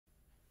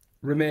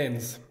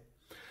Remains.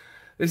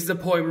 This is a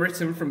poem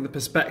written from the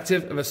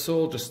perspective of a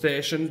soldier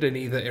stationed in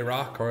either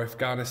Iraq or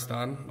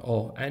Afghanistan,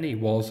 or any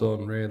war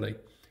zone really.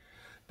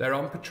 They're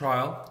on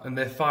patrol and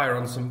they fire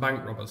on some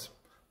bank robbers.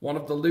 One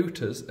of the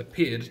looters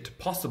appeared to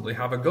possibly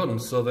have a gun,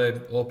 so they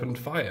opened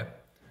fire.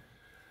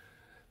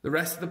 The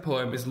rest of the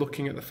poem is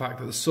looking at the fact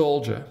that the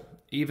soldier,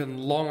 even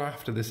long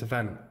after this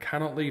event,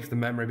 cannot leave the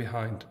memory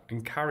behind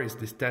and carries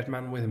this dead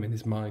man with him in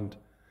his mind.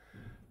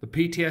 The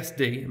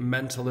PTSD,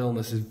 mental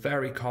illness, is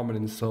very common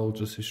in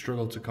soldiers who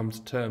struggle to come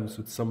to terms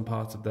with some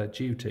part of their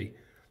duty,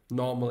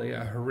 normally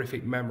a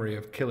horrific memory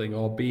of killing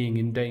or being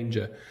in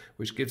danger,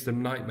 which gives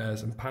them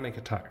nightmares and panic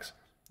attacks,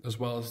 as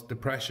well as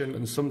depression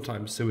and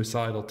sometimes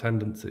suicidal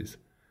tendencies.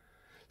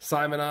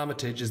 Simon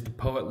Armitage is the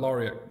poet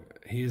laureate.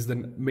 He is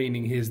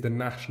the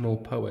national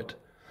poet.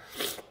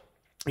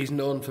 He's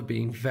known for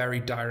being very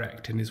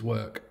direct in his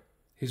work.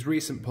 His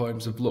recent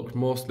poems have looked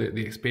mostly at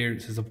the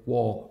experiences of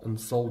war and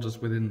soldiers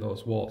within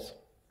those wars.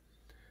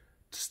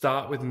 To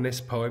start with in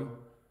this poem,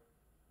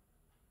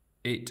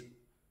 it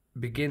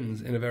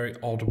begins in a very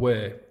odd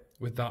way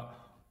with that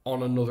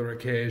 "on another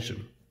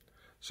occasion."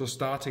 So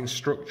starting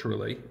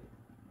structurally,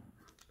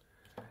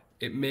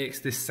 it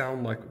makes this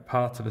sound like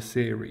part of a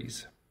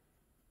series.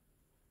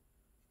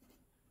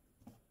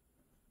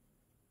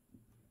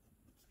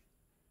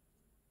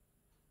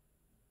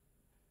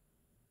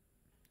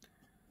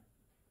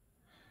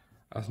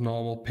 As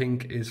normal,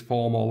 pink is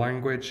form or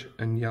language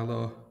and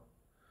yellow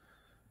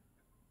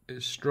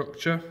is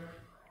structure.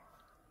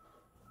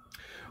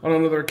 On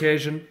another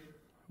occasion,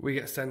 we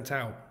get sent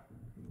out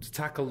to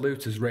tackle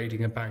looters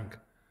raiding a bank,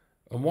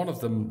 and one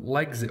of them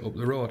legs it up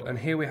the road, and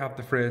here we have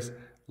the phrase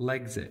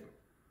legs it.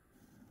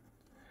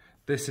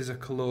 This is a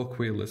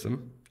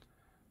colloquialism,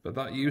 but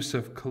that use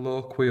of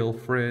colloquial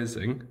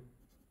phrasing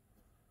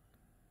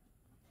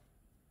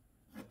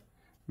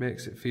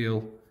makes it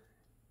feel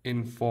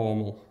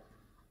informal,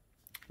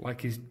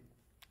 like he's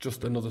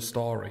just another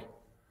story.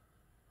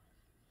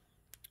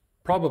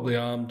 Probably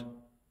armed,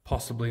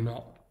 possibly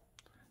not.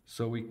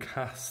 So we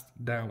cast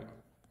down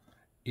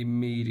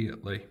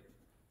immediately.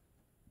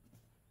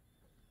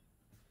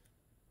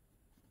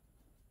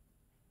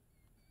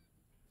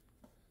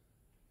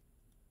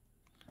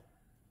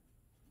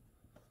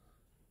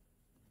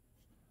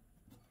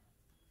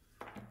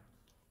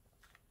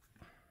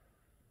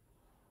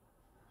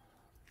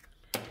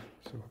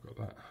 So I've got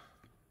that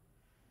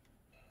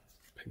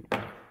pink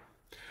there.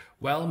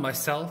 Well,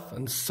 myself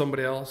and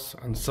somebody else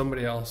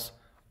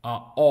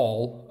are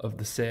all of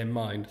the same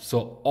mind.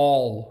 So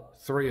all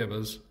three of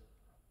us.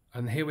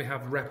 And here we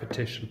have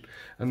repetition.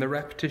 And the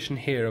repetition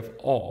here of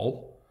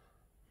all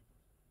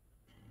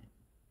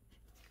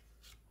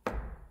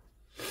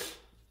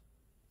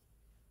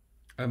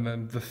and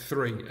then the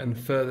three. And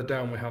further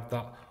down we have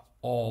that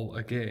all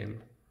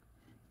again.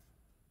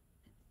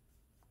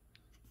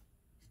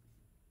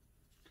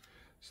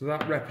 So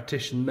that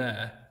repetition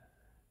there,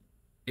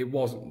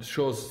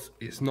 shows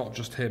it's not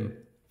just him.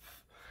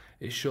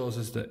 It shows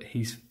us that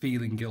he's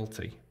feeling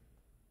guilty.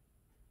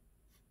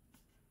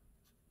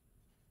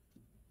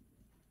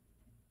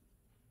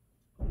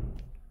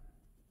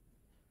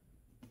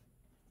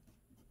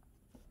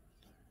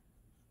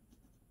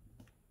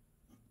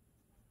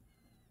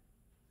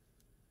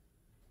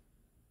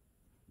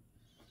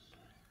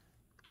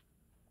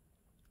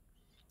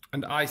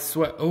 And I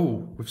swear,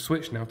 we've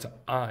switched now to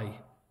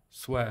I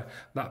swear.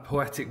 That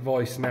poetic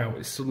voice now,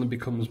 it suddenly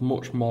becomes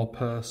much more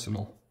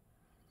personal.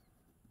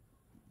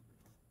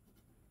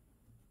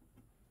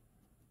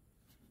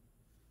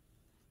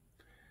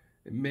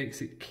 It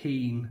makes it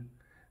keen,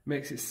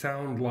 makes it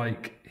sound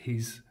like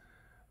he's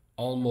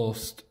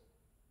almost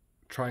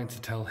trying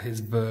to tell his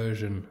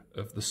version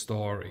of the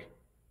story.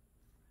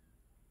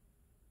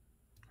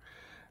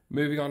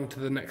 Moving on to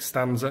the next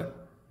stanza.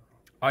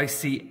 I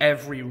see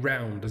every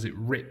round as it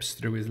rips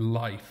through his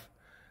life.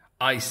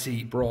 I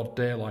see broad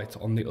daylight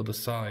on the other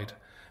side.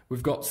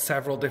 We've got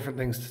several different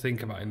things to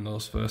think about in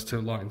those first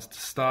two lines. To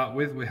start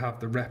with, we have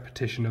the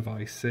repetition of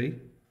I see.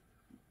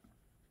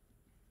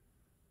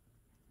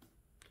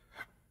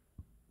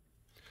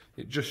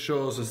 It just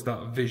shows us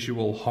that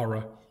visual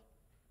horror.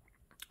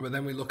 But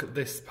then we look at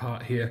this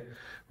part here,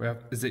 where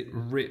as it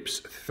rips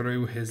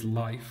through his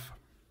life.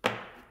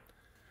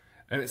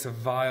 And it's a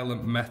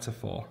violent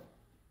metaphor.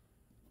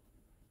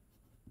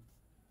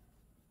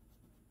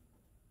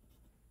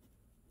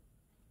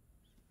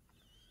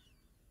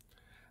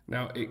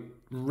 Now, it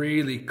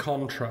really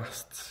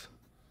contrasts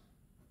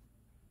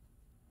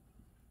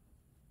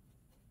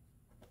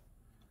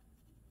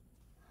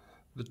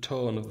the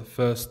tone of the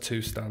first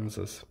two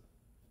stanzas.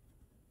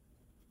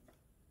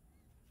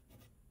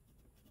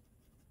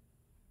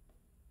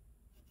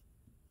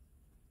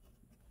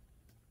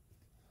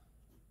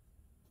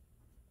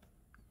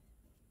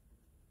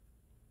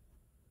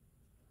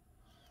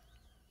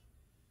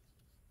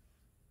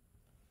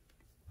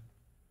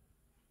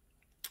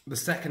 The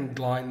second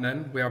line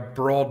then, we have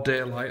broad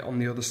daylight on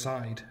the other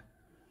side.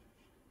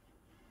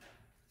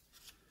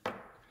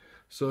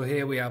 So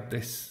here we have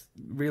this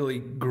really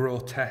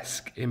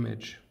grotesque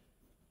image.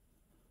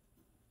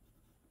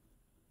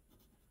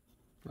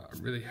 That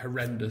really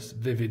horrendous,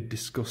 vivid,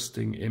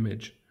 disgusting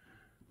image.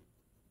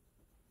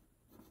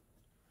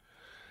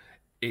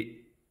 It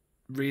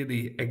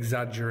really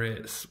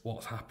exaggerates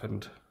what's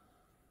happened.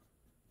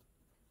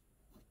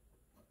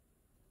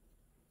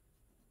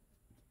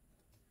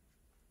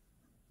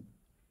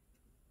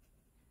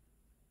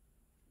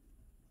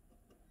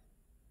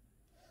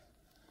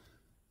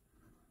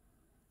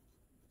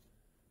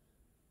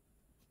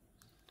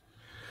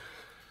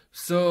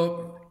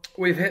 So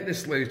we've hit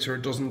this looter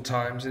a dozen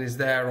times and he's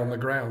there on the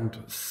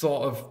ground,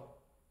 sort of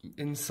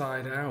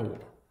inside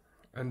out.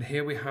 And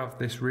here we have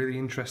this really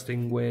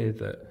interesting way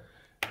that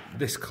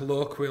this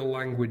colloquial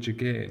language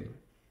again,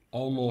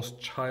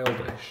 almost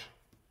childish.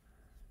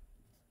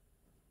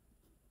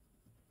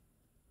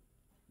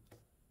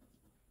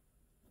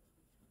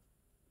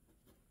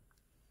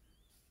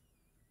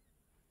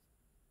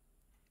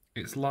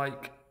 It's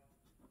like,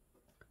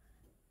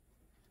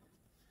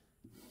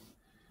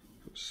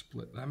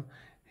 split them,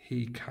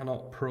 he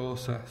cannot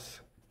process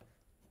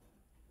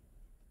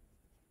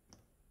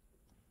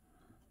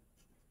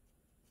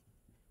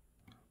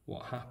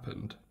what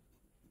happened.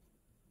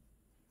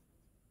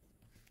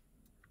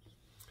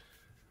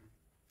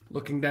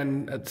 Looking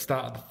then at the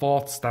start of the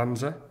fourth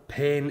stanza,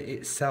 pain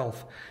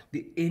itself,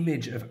 the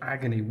image of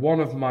agony. One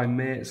of my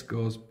mates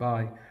goes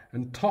by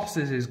and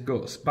tosses his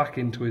guts back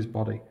into his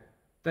body.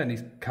 Then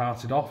he's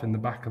carted off in the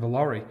back of a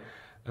lorry.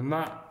 And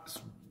that's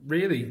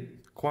really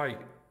quite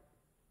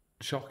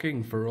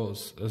shocking for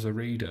us as a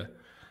reader,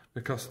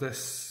 because they're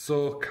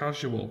so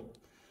casual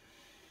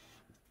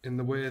in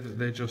the way that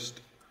they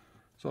just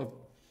sort of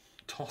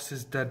toss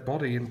his dead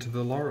body into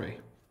the lorry.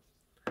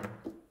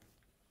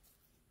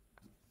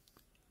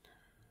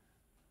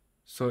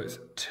 So it's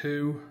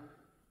two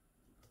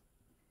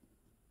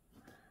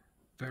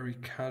very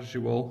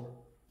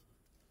casual,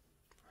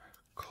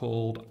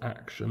 cold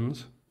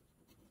actions.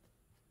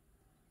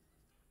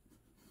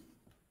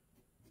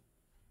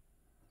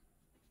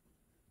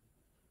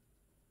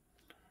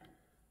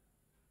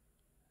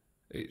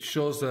 It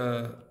shows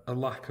a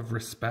lack of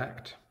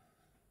respect.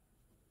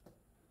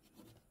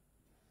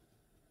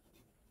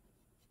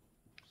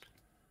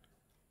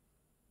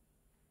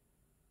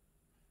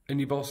 And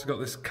you've also got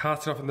this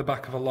carted off in the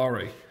back of a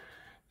lorry.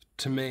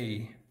 To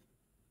me,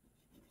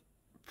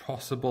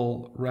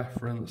 possible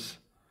reference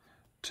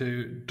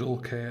to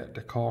dulce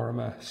decorum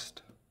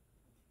est.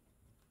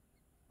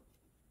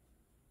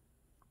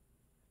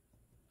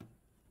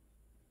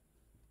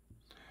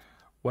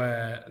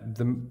 Where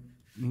the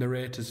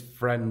narrator's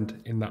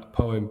friend in that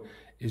poem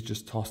is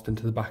just tossed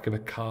into the back of a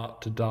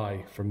cart to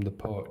die from the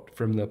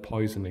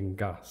poisoning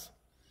gas.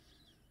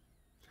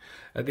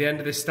 At the end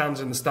of this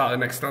stanza and the start of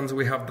the next stanza,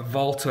 we have the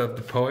volta of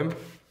the poem.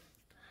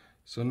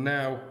 So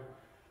now,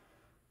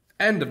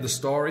 end of the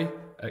story,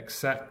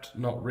 except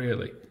not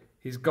really.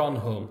 He's gone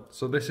home.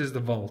 So this is the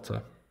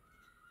volta.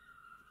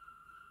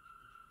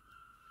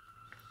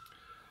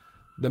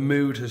 The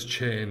mood has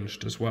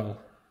changed as well.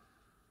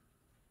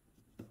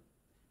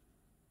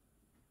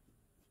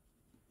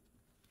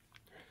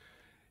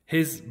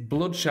 His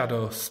blood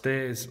shadow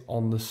stays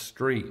on the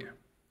street,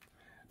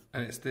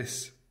 and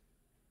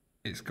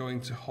it's going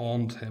to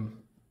haunt him.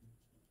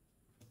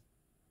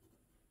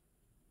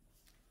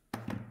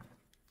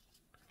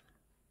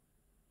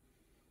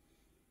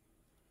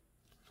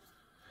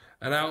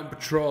 And out on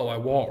patrol, I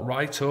walk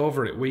right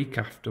over it week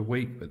after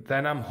week, but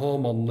then I'm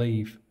home on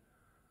leave.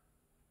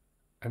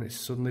 And it's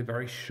suddenly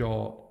very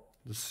short.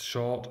 This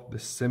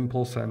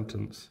simple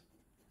sentence.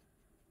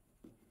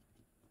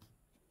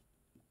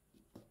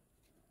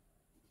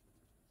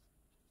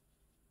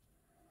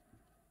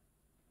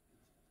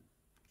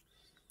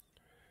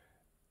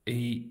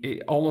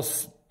 It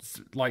almost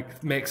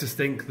like makes us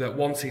think that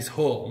once he's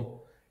home,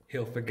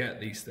 he'll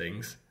forget these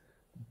things,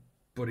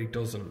 but he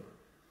doesn't.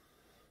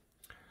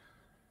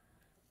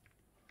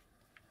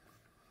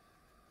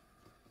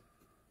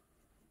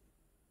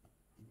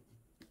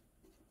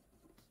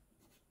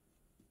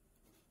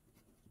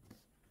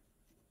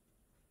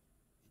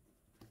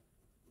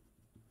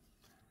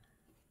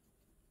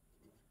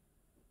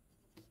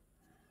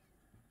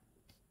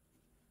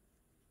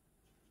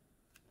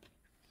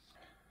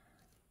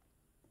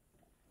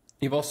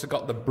 You've also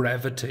got the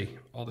brevity,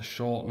 or the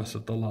shortness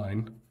of the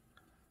line.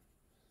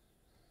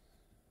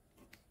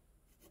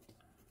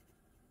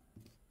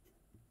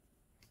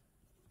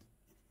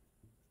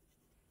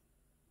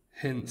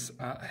 Hints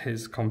at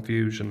his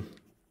confusion.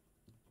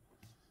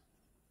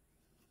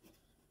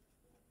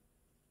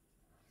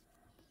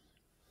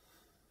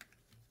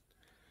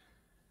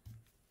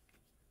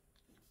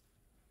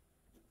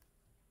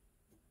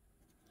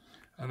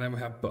 And then we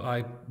have, but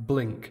I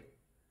blink.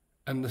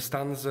 And the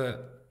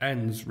stanza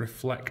ends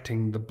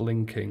reflecting the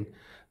blinking.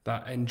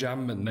 That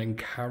enjambment then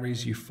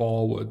carries you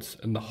forwards,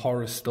 and the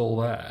horror's still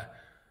there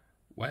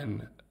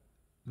when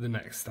the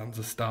next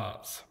stanza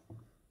starts.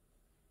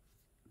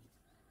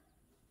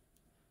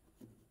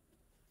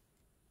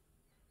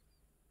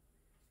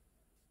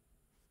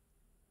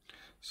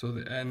 So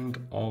the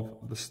end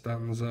of the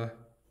stanza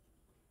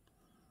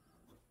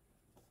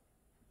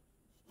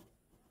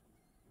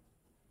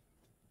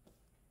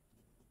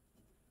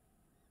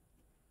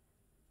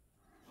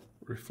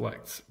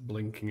reflects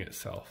blinking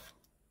itself.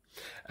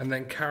 And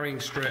then carrying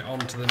straight on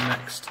to the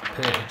next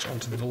page,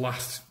 onto the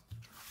last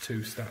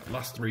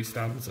three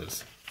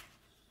stanzas.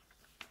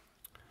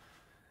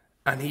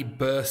 And he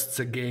bursts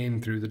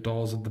again through the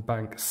doors of the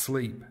bank.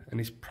 Sleep, and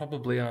he's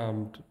probably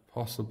armed,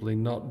 possibly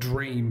not.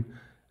 Dream,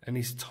 and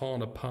he's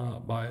torn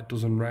apart by a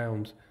dozen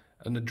rounds,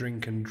 and the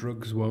drink and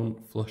drugs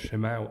won't flush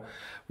him out.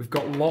 We've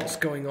got lots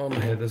going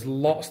on here. There's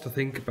lots to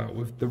think about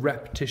with the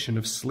repetition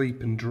of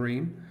sleep and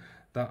dream,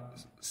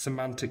 that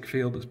semantic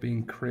field that's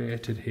being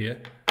created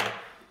here.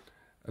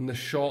 And the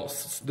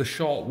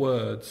short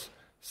words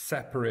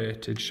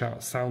separated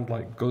sound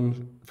like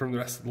from the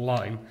rest of the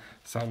line,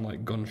 sound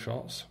like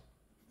gunshots.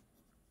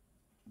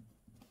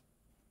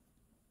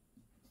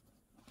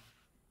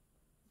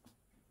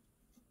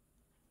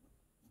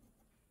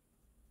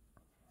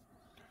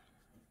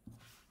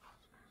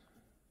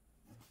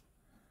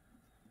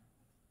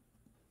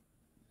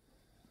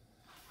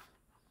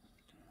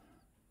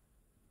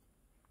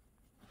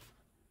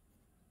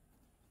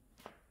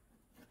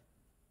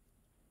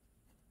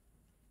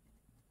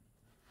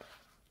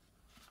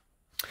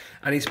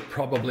 And he's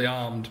probably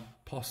armed,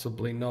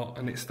 possibly not.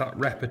 And it's that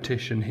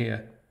repetition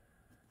here.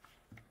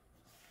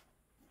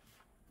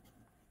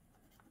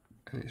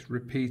 And it's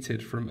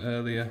repeated from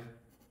earlier.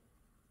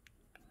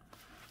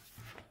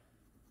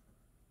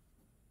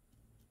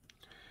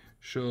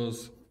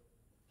 Shows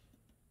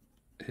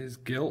his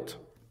guilt.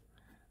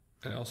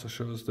 It also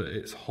shows that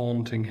it's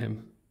haunting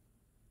him.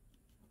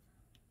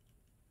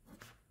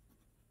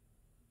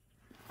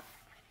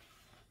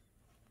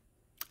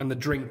 And the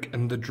drink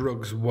and the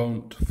drugs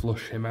won't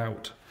flush him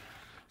out.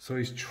 So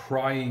he's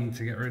trying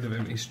to get rid of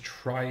him. He's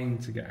trying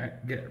to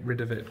get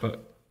rid of it,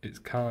 but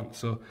it can't.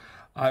 So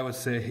I would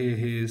say here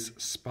he is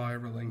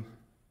spiraling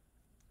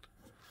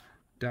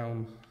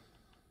down.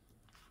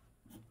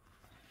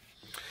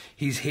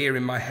 He's here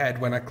in my head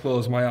when I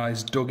close my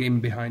eyes, dug in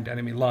behind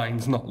enemy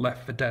lines, not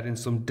left for dead in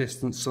some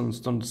distant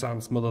sun-stunned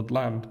sand-smothered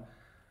land,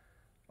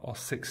 or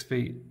 6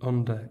 feet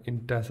under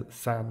in desert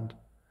sand.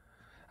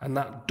 And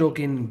that dug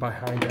in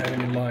behind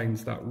enemy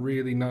lines, that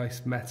really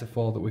nice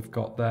metaphor that we've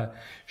got there,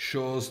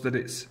 shows that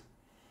it's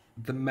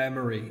the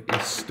memory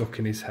is stuck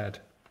in his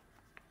head.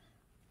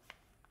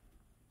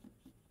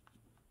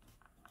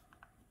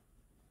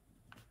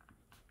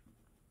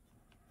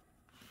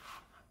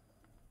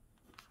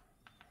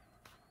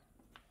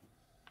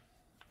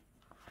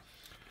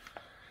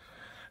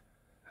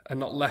 And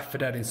not left for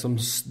dead in some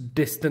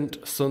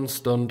distant,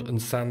 sun-stunned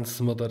and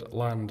sand-smothered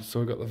land. So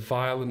we've got the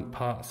violent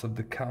parts of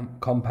the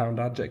compound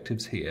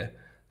adjectives here,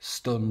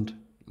 stunned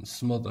and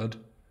smothered,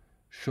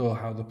 show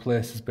how the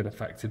place has been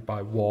affected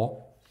by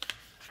war.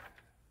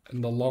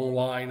 And the long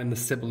line and the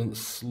sibilants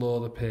slow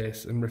the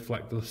pace and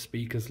reflect the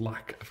speaker's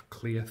lack of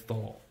clear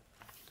thought.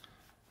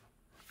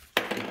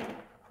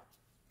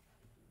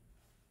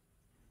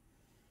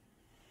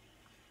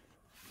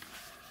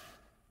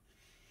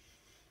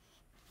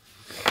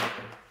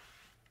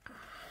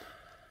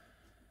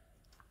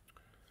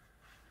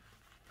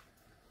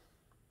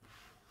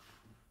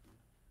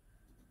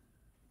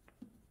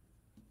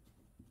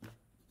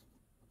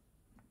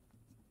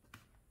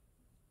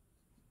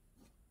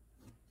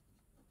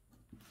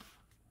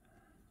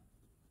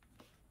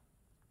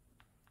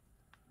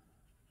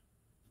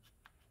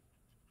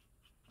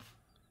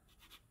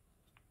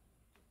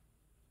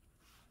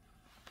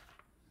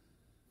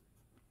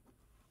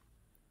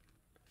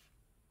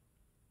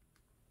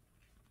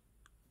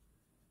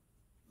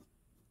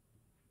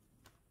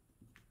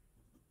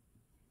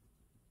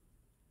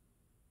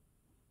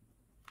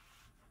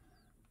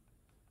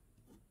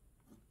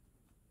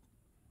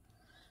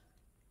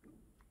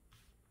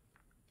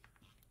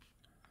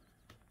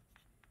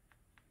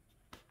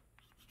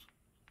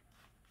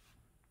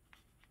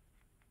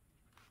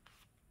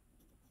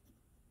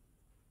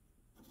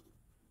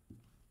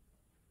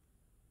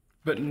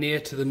 But near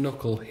to the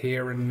knuckle,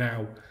 here and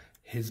now,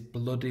 his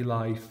bloody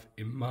life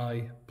in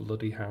my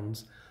bloody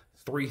hands.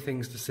 3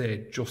 things to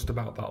say just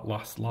about that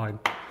last line.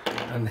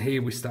 And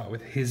here we start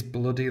with his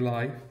bloody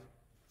life.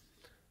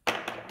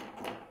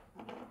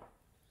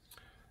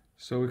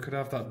 So we could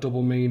have that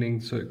double meaning.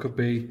 So it could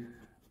be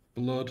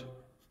blood,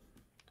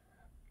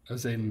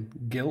 as in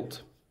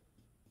guilt.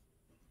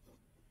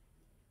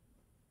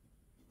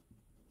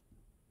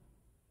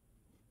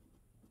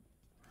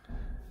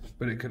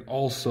 But it could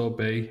also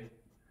be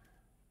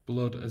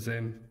blood as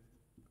in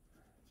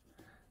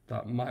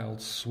that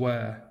mild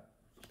swear.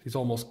 He's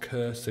almost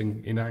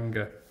cursing in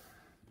anger.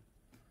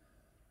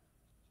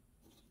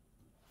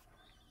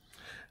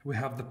 We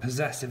have the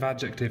possessive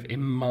adjective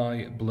in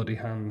my bloody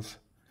hands.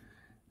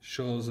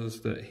 Shows us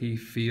that he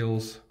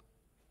feels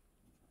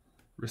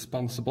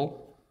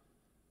responsible.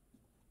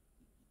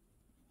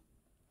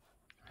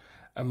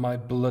 And my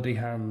bloody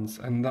hands,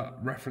 and that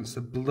reference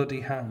to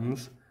bloody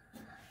hands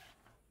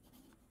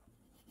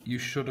you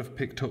should have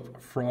picked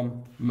up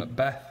from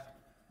Macbeth.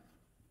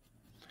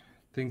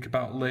 Think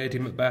about Lady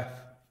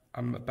Macbeth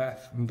and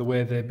Macbeth and the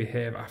way they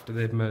behave after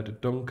they've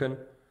murdered Duncan.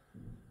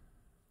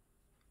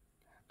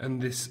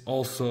 And this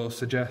also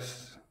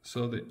suggests,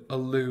 so that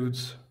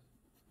alludes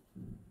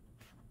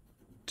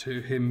to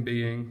him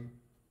being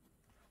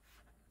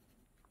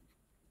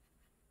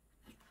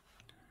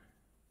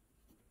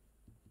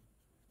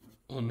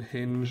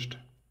unhinged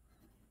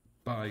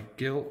by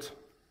guilt,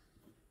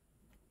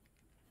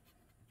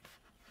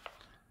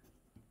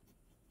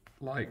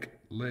 like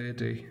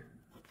Lady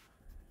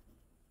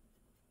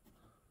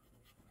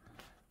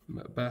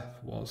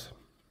Macbeth was.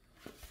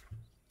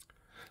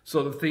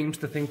 So the themes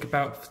to think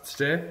about for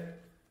today.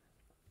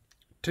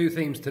 2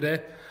 themes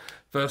today.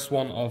 First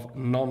one of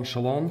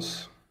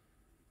nonchalance.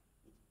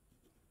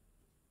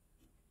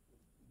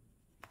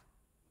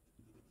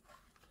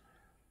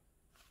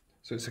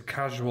 So it's a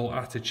casual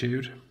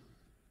attitude.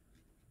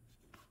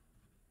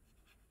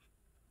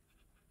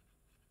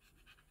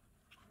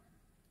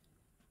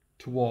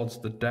 Towards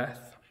the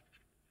death.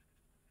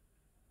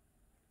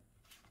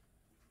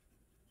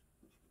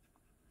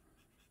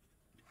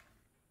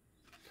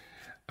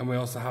 And we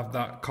also have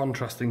that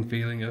contrasting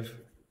feeling of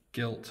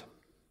guilt.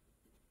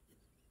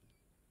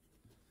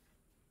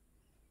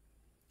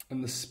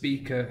 And the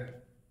speaker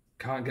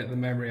can't get the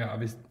memory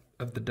out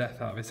of the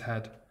death out of his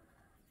head.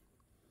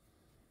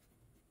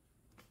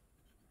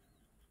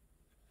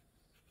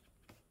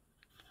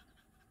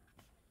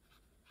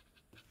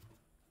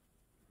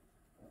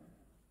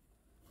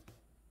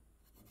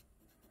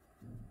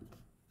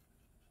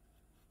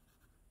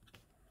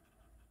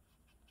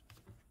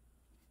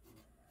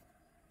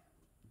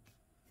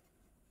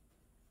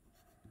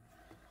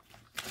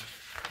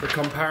 The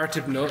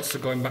comparative notes, so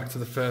going back to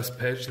the first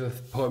page, the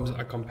poems that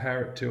I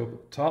compare it to up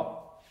at the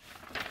top.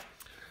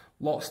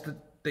 Lots to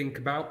think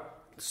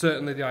about.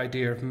 Certainly the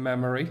idea of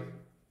memory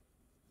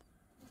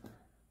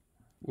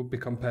would be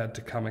compared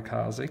to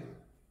kamikaze.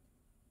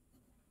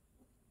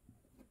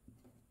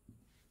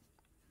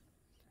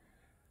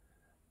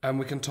 And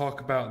we can talk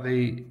about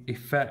the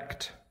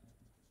effect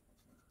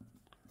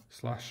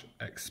 /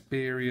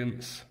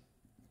 experience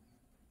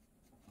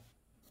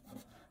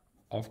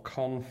of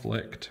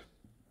conflict.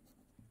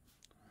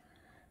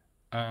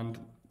 And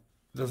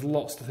there's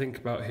lots to think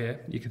about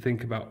here. You could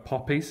think about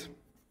poppies.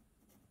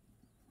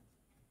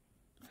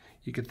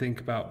 You could think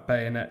about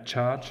bayonet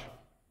charge.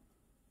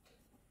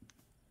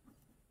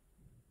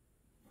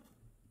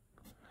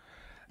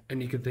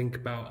 And you could think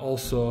about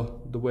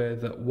also the way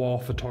that war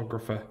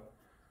photographer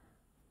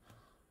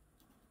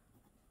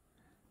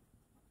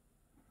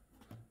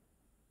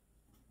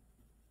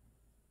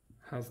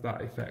has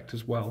that effect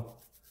as well.